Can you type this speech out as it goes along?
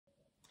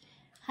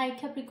Hi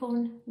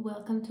Capricorn,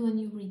 welcome to a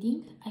new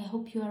reading. I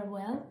hope you are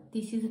well.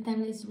 This is a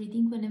timeless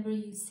reading. Whenever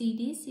you see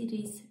this, it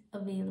is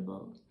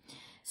available.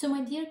 So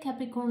my dear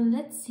Capricorn,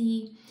 let's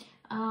see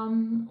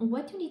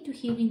what you need to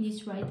hear in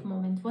this right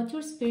moment, what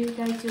your spirit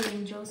guides, your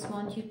angels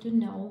want you to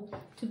know,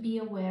 to be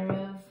aware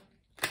of.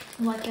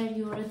 What are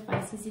your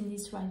advices in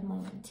this right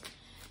moment?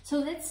 So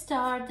let's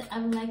start. I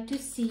would like to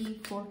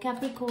see for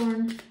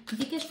Capricorn,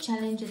 biggest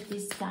challenge at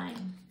this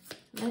time.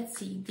 Let's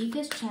see,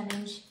 biggest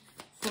challenge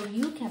for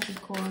you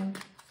Capricorn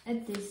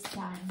at this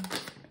time.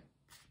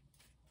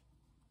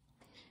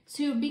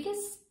 So your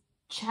biggest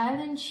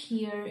challenge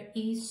here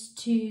is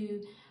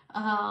to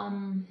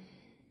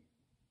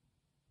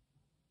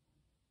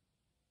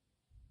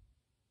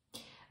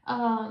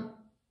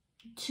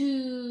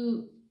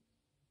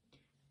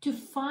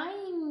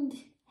find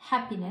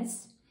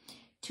happiness,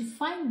 to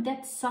find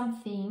that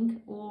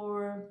something,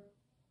 or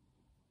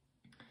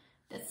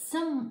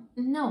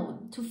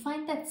to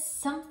find that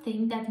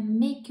something that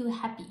make you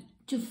happy,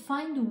 to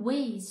find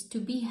ways to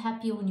be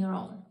happy on your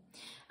own.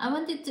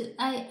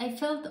 I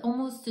felt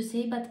almost to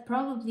say, but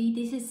probably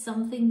this is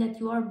something that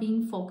you are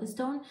being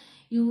focused on.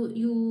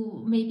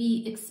 You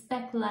maybe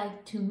expect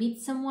like to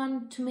meet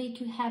someone to make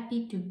you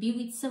happy, to be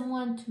with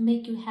someone to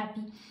make you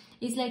happy.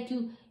 It's like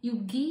you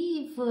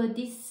give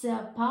this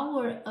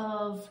power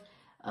of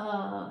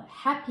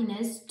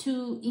happiness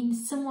in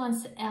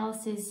someone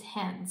else's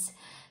hands.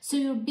 So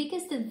your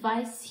biggest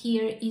advice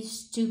here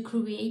is to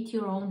create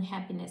your own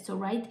happiness, all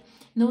right?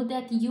 Know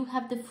that you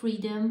have the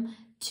freedom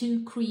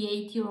to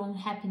create your own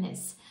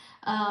happiness.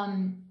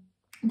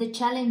 The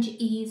challenge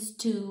is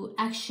to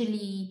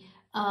actually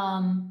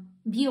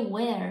be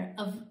aware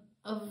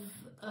of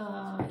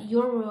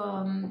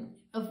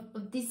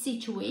this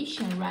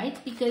situation, right?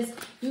 Because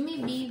you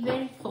may be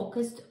very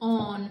focused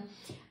on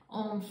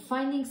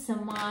finding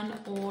someone,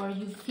 or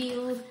you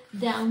feel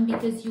down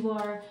because you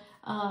are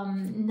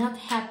not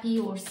happy,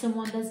 or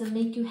someone doesn't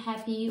make you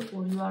happy,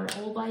 or you are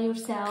all by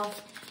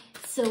yourself.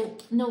 So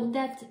know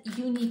that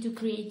you need to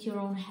create your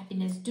own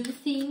happiness. Do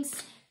things,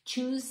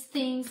 choose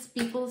things,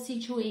 people,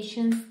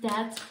 situations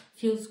that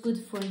feels good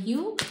for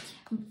you,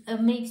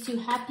 makes you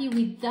happy,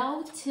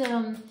 without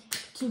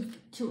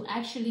to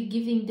actually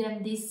giving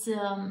them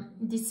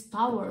this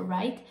power,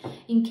 right?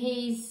 In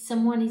case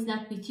someone is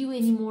not with you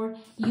anymore,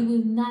 you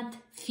will not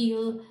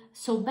feel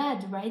so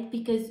bad, right?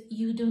 Because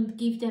you don't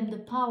give them the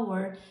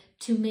power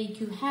to make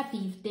you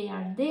happy. If they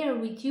are there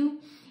with you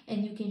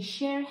and you can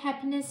share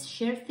happiness,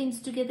 share things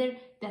together,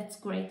 that's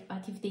great.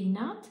 But if they're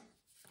not,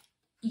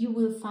 you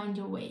will find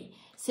your way.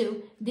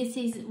 So this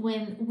is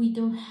when we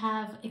don't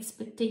have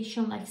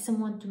expectation like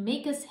someone to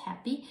make us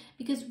happy,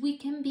 because we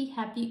can be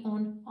happy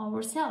on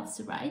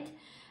ourselves, right?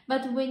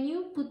 But when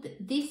you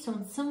put this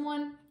on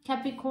someone,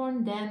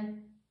 Capricorn,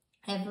 then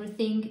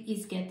everything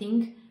is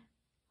getting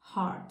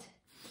hard.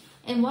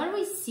 And what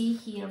we see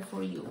here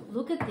for you,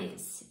 look at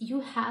this.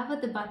 You have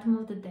at the bottom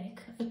of the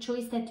deck a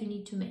choice that you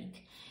need to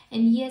make.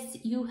 And yes,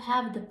 you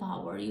have the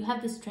power, you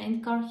have the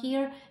strength card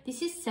here.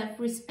 This is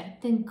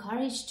self-respect and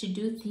courage to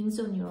do things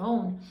on your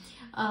own.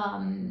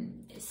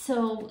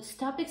 So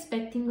stop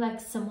expecting like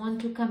someone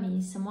to come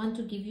in, someone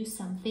to give you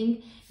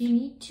something. You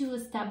need to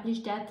establish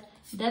that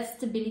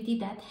stability,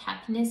 that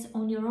happiness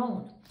on your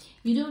own.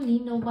 You don't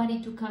need nobody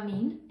to come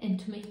in and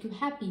to make you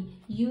happy.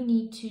 You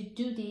need to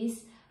do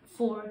this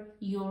for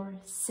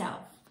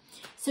yourself.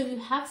 So you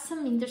have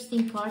some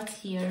interesting cards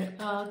here,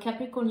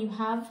 Capricorn. You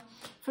have,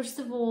 first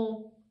of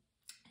all,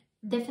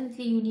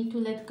 definitely you need to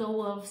let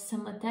go of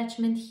some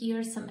attachment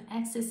here, some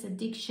excess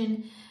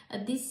addiction.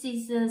 This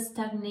is a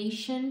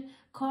stagnation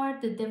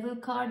card. The devil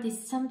card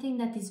is something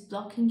that is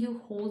blocking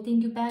you, holding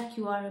you back.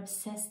 You are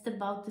obsessed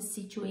about the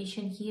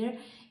situation here.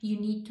 You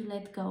need to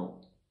let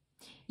go.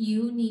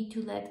 You need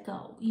to let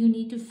go. You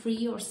need to free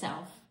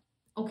yourself,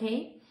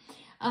 okay?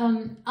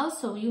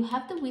 Also, you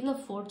have the Wheel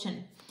of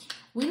Fortune.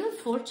 Wheel of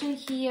Fortune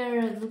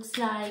here looks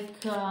like,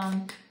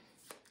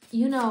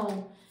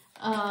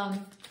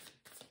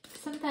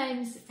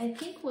 sometimes I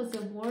think was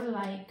a word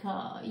like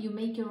you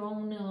make your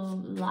own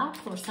luck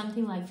or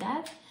something like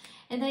that.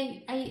 And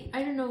I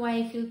don't know why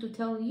I feel to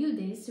tell you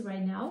this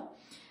right now,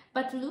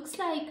 but looks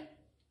like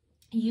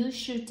you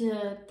should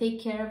take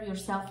care of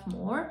yourself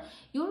more.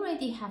 You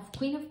already have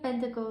Queen of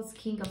Pentacles,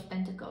 King of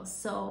Pentacles,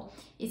 so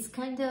it's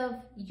kind of,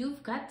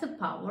 you've got the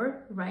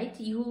power, right?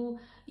 You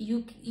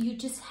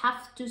just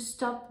have to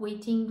stop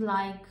waiting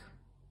like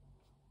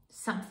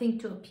something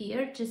to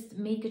appear. Just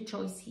make a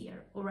choice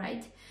here, all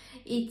right?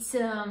 It's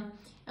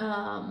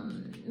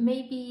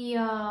maybe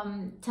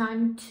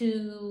time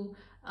to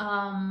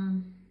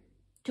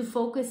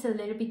focus a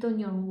little bit on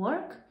your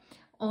work,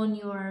 on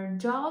your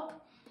job,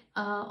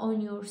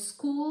 on your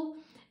school.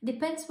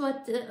 Depends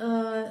what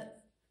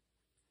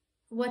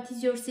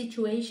is your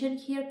situation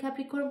here,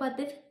 Capricorn, but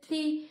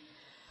definitely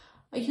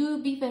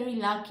you'll be very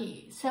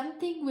lucky.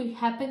 Something will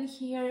happen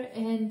here,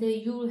 and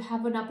you will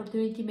have an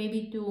opportunity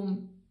maybe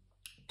to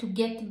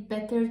get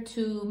better,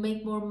 to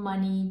make more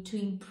money, to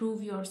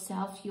improve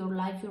yourself, your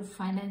life, your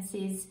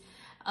finances.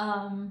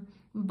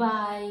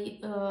 by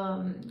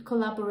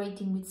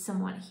collaborating with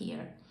someone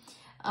here.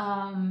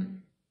 I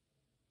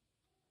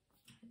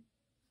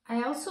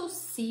also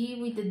see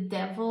with the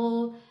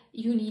devil,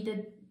 you need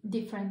a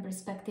different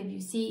perspective. You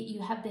see,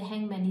 you have the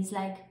hangman. It's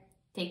like,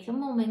 take a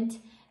moment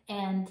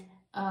and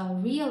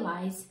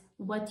realize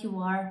what you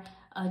are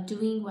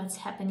doing, what's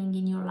happening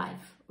in your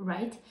life,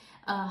 right?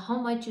 How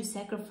much you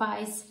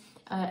sacrifice.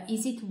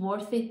 Is it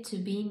worth it to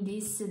be in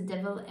this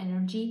devil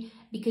energy?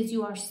 Because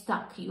you are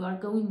stuck, you are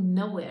going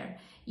nowhere.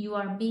 You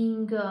are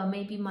being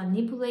maybe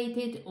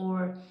manipulated,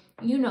 or,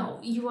 you know,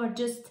 you are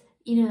just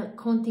in a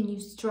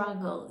continuous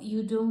struggle.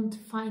 You don't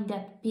find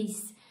that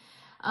peace.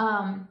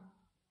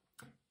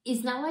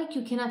 It's not like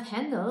you cannot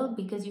handle,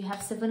 because you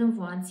have Seven of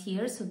Wands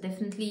here, so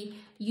definitely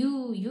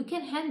you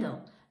can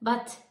handle,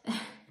 but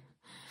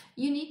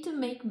you need to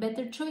make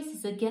better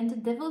choices. Again, the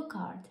devil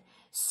card.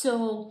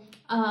 So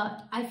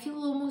I feel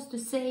almost to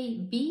say,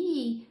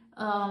 be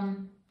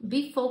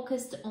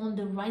focused on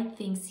the right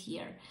things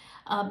here.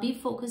 Be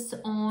focused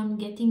on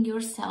getting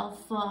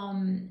yourself,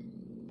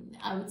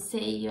 I would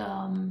say,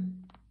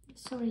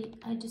 sorry,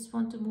 I just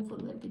want to move a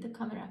little bit the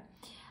camera.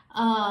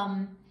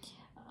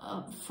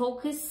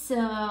 Focus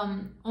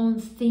on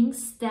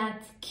things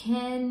that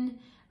can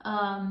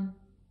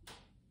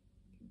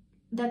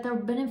that are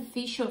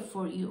beneficial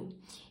for you.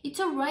 It's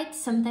all right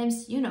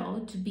sometimes, you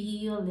know, to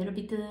be a little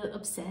bit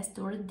obsessed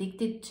or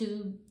addicted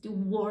to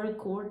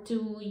work or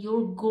to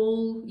your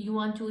goal. You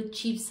want to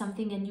achieve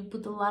something and you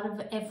put a lot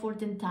of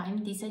effort and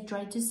time. This I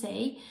try to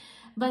say.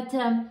 But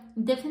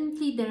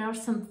definitely there are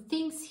some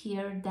things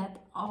here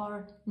that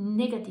are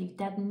negative,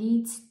 that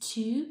needs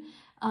to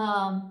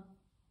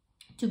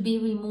be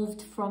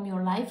removed from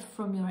your life,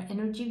 from your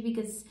energy,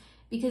 because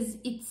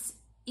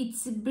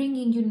it's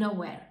bringing you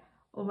nowhere.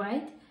 All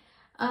right.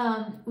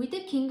 With the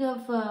King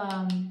of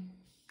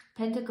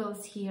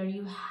Pentacles here,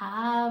 you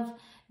have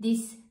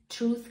this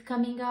truth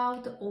coming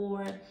out,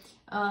 or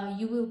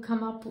you will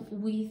come up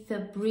with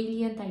a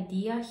brilliant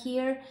idea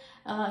here.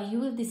 You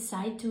will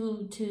decide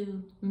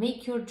to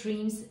make your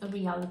dreams a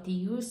reality.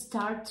 You will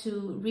start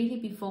to really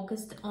be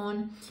focused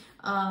on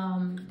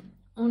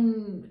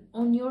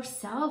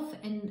yourself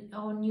and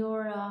on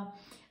your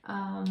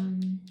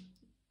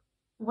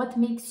what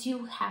makes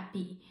you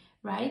happy,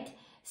 right?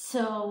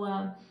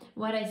 So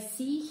what I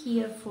see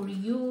here for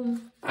you,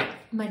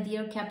 my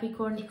dear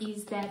Capricorn,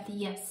 is that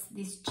yes,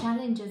 these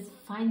challenges,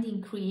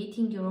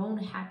 creating your own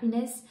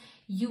happiness,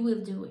 you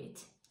will do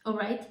it. All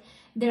right.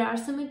 There are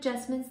some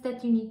adjustments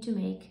that you need to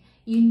make.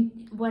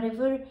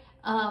 Whatever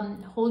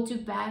holds you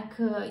back,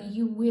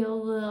 you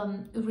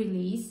will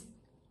release,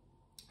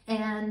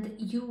 and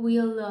you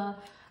will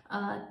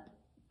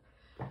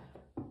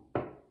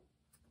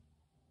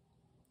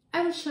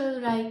I will show,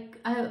 like,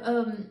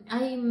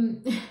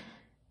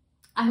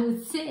 I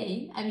would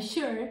say, I'm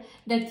sure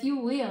that you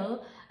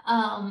will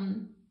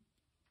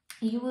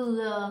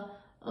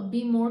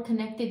be more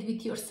connected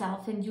with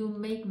yourself, and you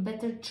make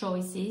better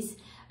choices,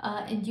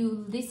 and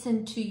you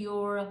listen to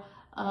your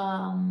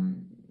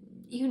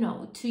you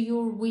know, to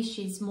your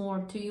wishes more,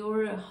 to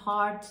your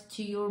heart,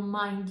 to your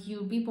mind.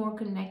 You'll be more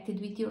connected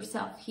with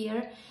yourself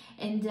here,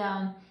 and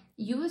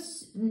you will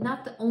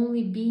not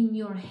only be in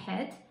your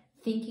head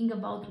thinking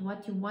about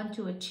what you want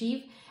to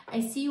achieve. I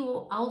see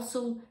you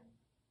also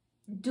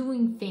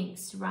doing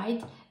things,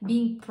 right?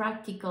 Being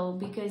practical,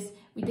 because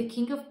with the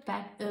King of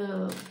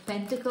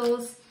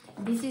Pentacles,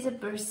 this is a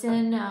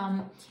person,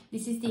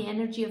 this is the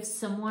energy of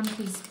someone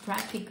who is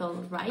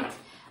practical, right?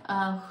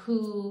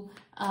 Who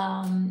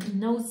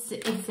knows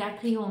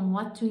exactly on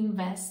what to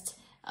invest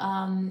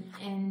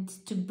and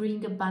to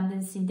bring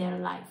abundance in their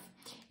life.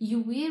 You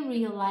will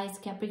realize,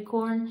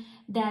 Capricorn,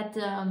 that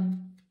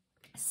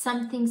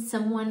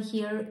someone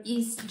here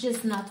is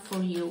just not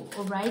for you,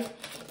 all right?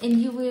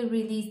 And you will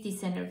release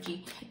this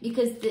energy,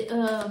 because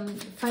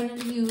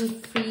finally you will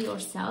free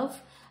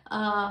yourself.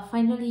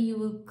 Finally you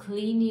will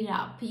clean it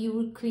up. You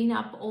will clean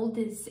up all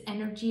this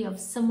energy of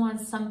someone,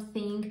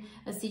 something,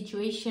 a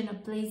situation, a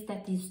place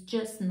that is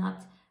just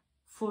not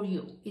for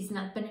you, is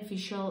not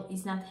beneficial,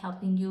 is not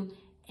helping you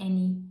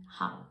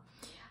anyhow.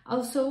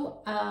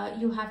 Also,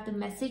 you have the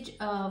message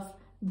of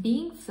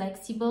being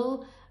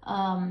flexible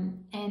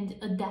and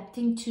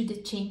adapting to the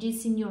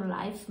changes in your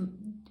life,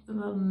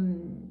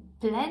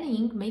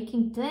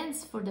 making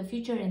plans for the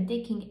future and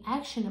taking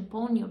action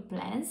upon your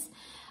plans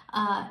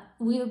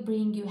will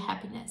bring you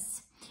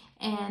happiness.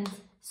 And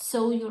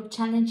so your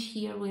challenge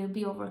here will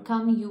be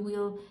overcome. You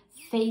will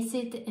face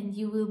it and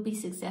you will be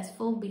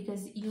successful,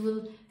 because you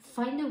will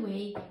find a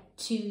way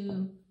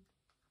to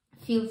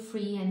feel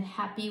free and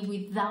happy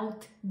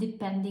without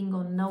depending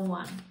on no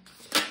one.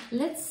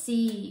 Let's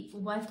see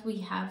what we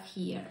have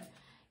here.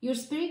 Your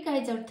spirit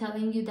guides are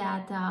telling you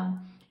that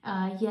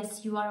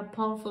yes, you are a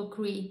powerful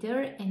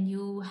creator, and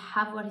you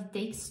have what it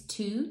takes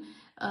to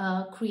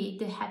create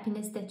the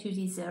happiness that you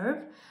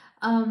deserve.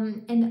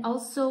 And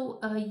also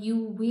you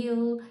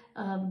will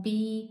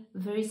be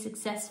very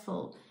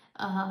successful.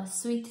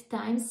 Sweet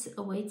times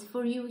awaits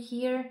for you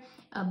here,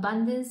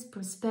 abundance,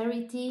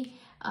 prosperity.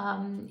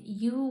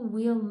 you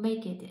will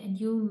make it, and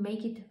you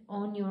make it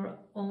on your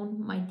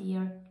own, my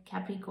dear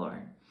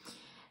Capricorn.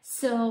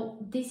 So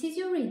this is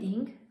your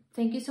reading.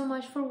 Thank you so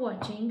much for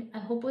watching. I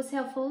hope it was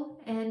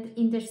helpful and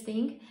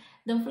interesting.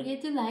 Don't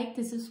forget to like,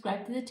 to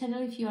subscribe to the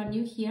channel if you are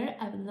new here.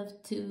 I would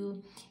love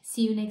to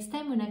see you next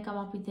time when I come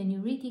up with a new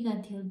reading.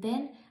 Until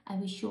then, I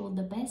wish you all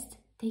the best.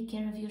 Take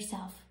care of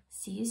yourself.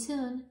 See you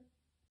soon.